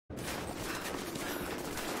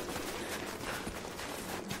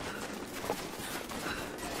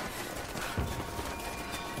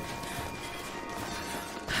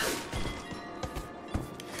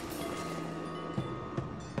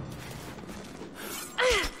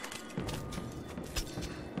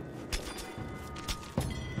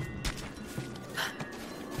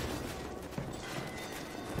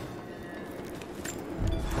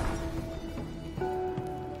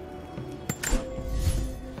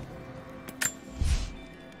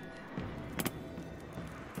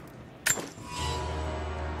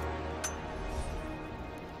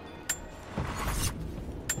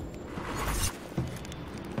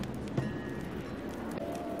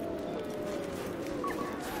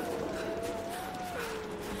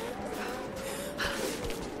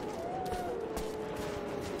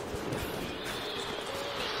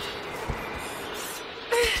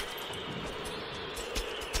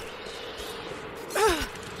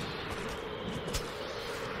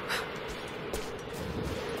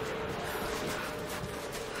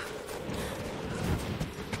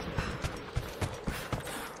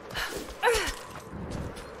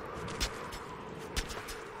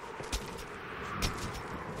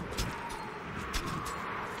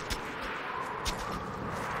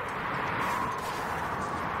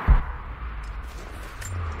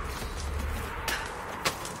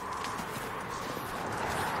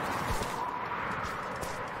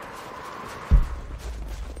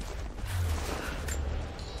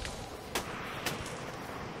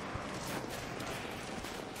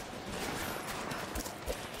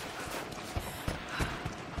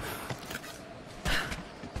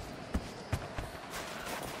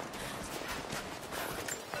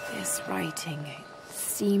This writing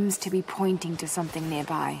seems to be pointing to something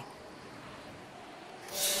nearby.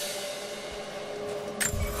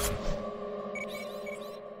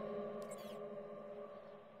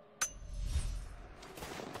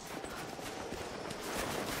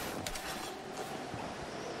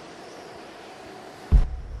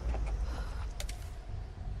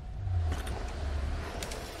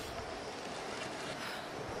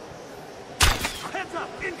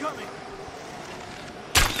 Incoming!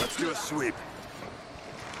 Let's do a sweep.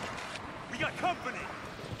 We got company!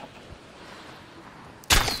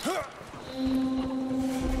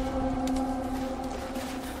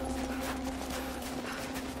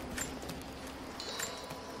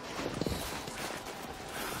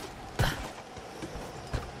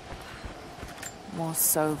 More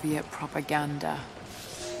Soviet propaganda.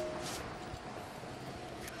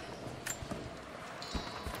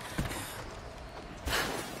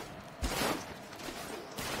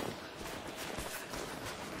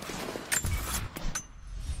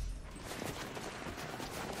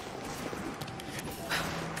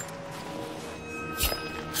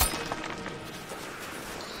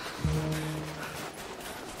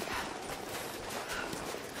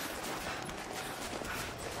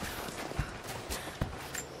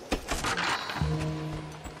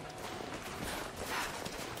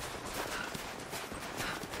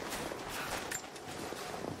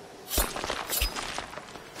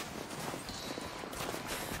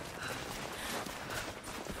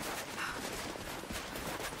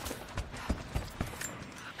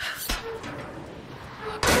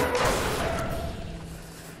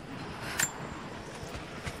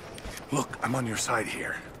 Look, I'm on your side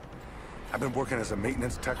here. I've been working as a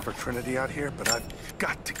maintenance tech for Trinity out here, but I've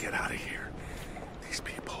got to get out of here. These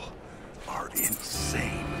people are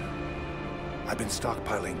insane. I've been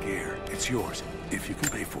stockpiling gear. It's yours, if you can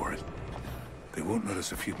pay for it. They won't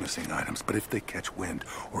notice a few missing items, but if they catch wind,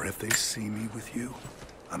 or if they see me with you,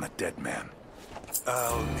 I'm a dead man.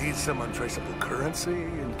 I'll need some untraceable currency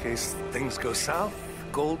in case things go south.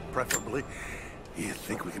 Gold, preferably. You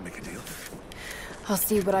think we can make a deal? I'll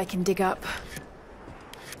see what I can dig up.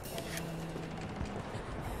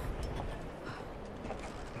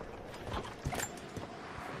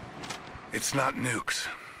 It's not nukes.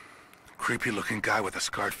 Creepy-looking guy with a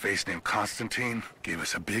scarred face named Constantine gave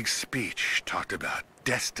us a big speech, talked about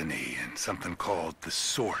destiny and something called the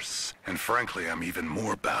Source. And frankly, I'm even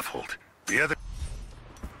more baffled. The other...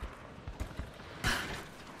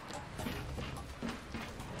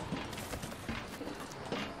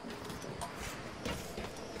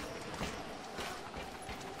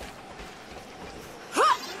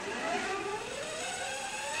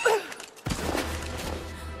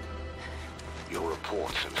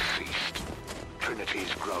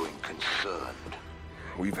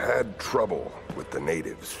 We've had trouble with the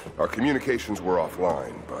natives. Our communications were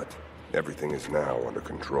offline, but everything is now under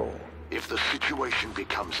control. If the situation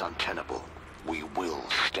becomes untenable, we will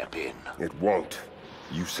step in. It won't.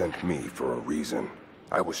 You sent me for a reason.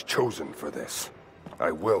 I was chosen for this.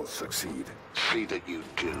 I will succeed. See that you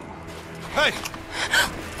do. Hey!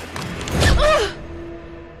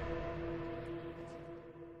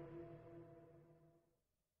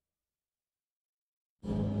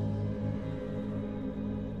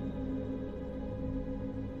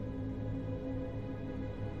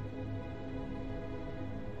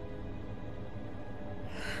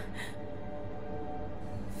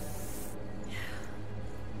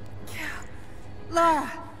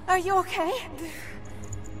 Lara, are you okay?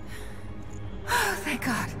 Oh, thank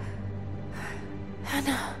God.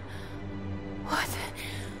 Anna, what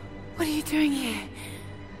are you doing here?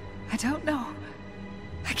 I don't know.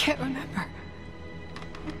 I can't remember.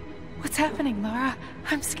 What's happening, Lara?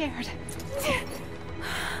 I'm scared.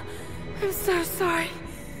 I'm so sorry.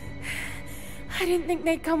 I didn't think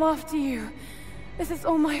they'd come after you. This is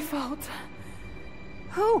all my fault.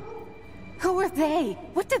 Who? Who are they?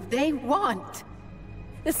 What do they want?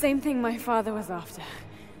 The same thing my father was after.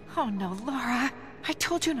 Oh no, Lara. I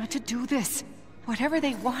told you not to do this. Whatever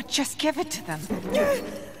they want, just give it to them.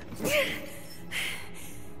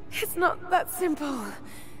 It's not that simple.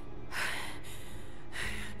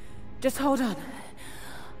 Just hold on.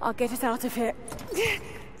 I'll get us out of here.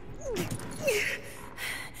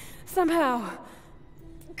 Somehow.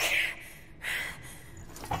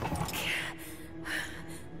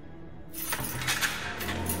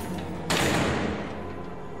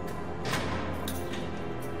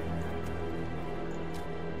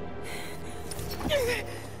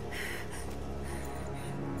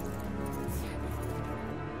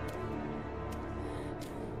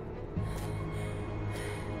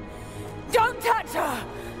 Don't touch her!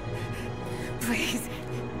 Please.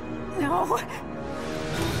 No!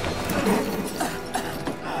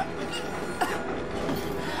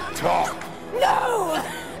 Talk! No!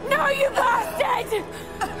 No, you bastard!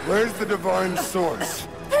 Where's the divine source?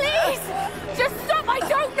 Please! Just stop! I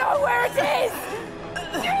don't know where it is!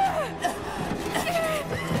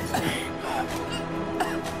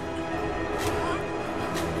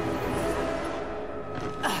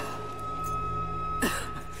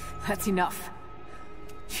 That's enough.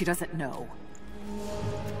 She doesn't know.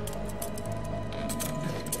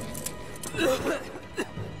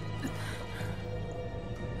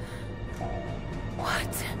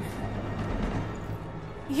 What?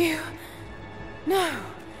 You... No.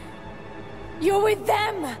 You're with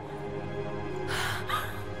them!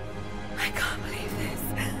 I can't believe this.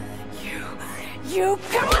 You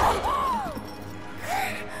come!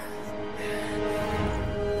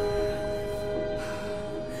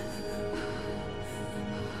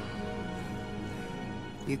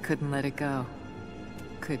 You couldn't let it go,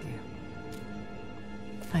 could you?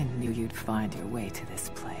 I knew you'd find your way to this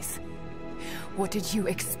place. What did you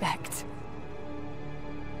expect?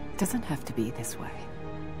 It doesn't have to be this way.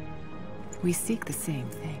 We seek the same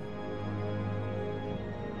thing.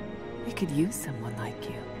 We could use someone like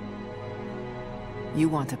you. You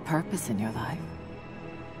want a purpose in your life.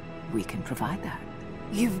 We can provide that.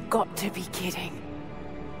 You've got to be kidding.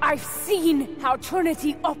 I've seen how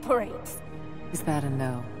Trinity operates. Is that a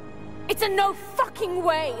no? It's a no fucking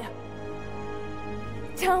way!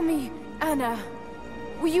 Tell me, Anna,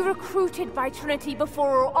 were you recruited by Trinity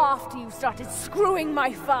before or after you started screwing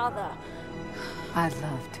my father? I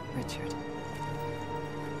loved Richard.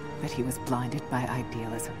 But he was blinded by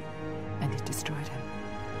idealism, and it destroyed him.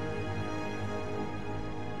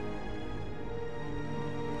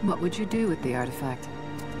 What would you do with the artifact?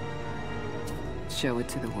 Show it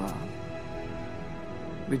to the world.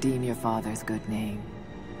 Redeem your father's good name.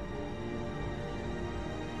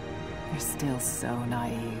 You're still so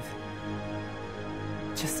naive.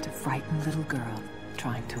 Just a frightened little girl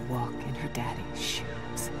trying to walk in her daddy's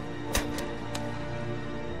shoes.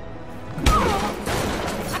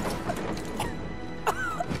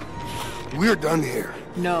 We're done here.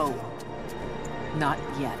 No. Not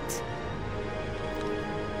yet.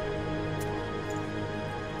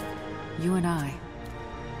 You and I,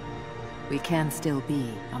 we can still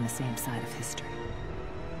be on the same side of history.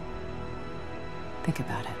 Think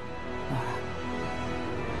about it, Lara.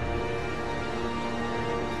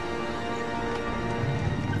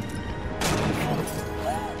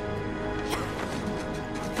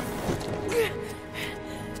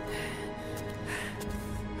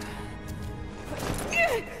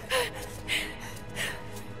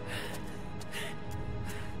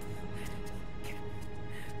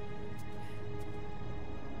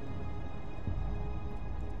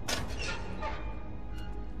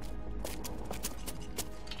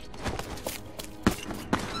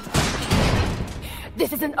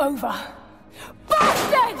 This isn't over!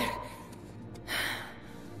 Bastard!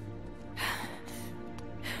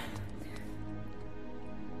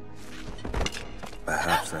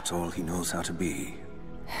 Perhaps that's all he knows how to be.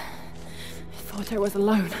 I thought I was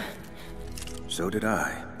alone. So did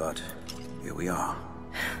I, but here we are.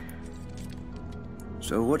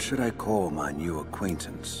 So what should I call my new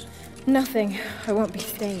acquaintance? Nothing. I won't be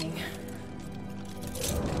staying.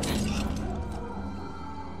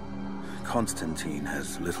 Constantine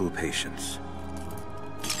has little patience.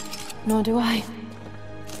 Nor do I.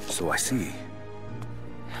 So I see.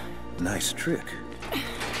 Nice trick.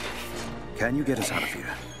 Can you get us out of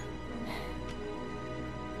here?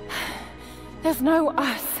 There's no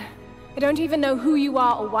us. I don't even know who you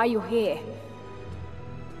are or why you're here.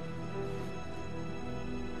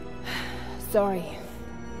 Sorry.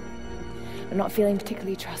 I'm not feeling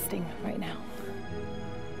particularly trusting right now.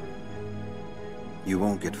 You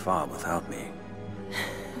won't get far without me.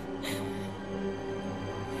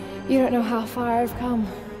 You don't know how far I've come.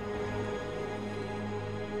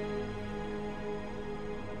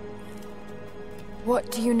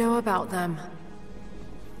 What do you know about them?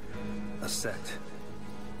 A sect.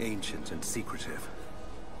 Ancient and secretive.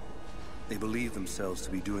 They believe themselves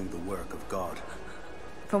to be doing the work of God.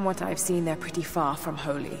 From what I've seen, they're pretty far from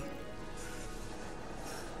holy.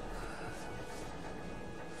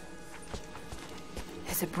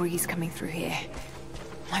 There's a breeze coming through here.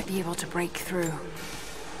 Might be able to break through.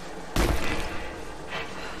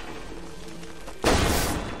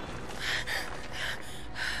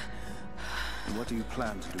 And what do you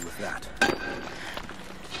plan to do with that?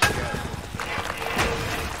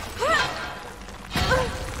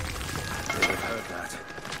 They have heard that.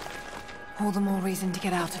 All the more reason to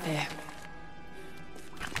get out of here.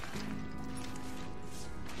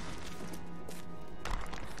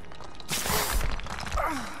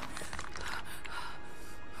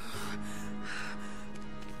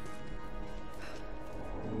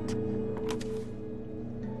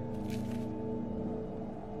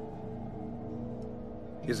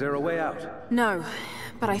 Is there a way out? No,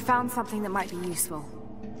 but I found something that might be useful.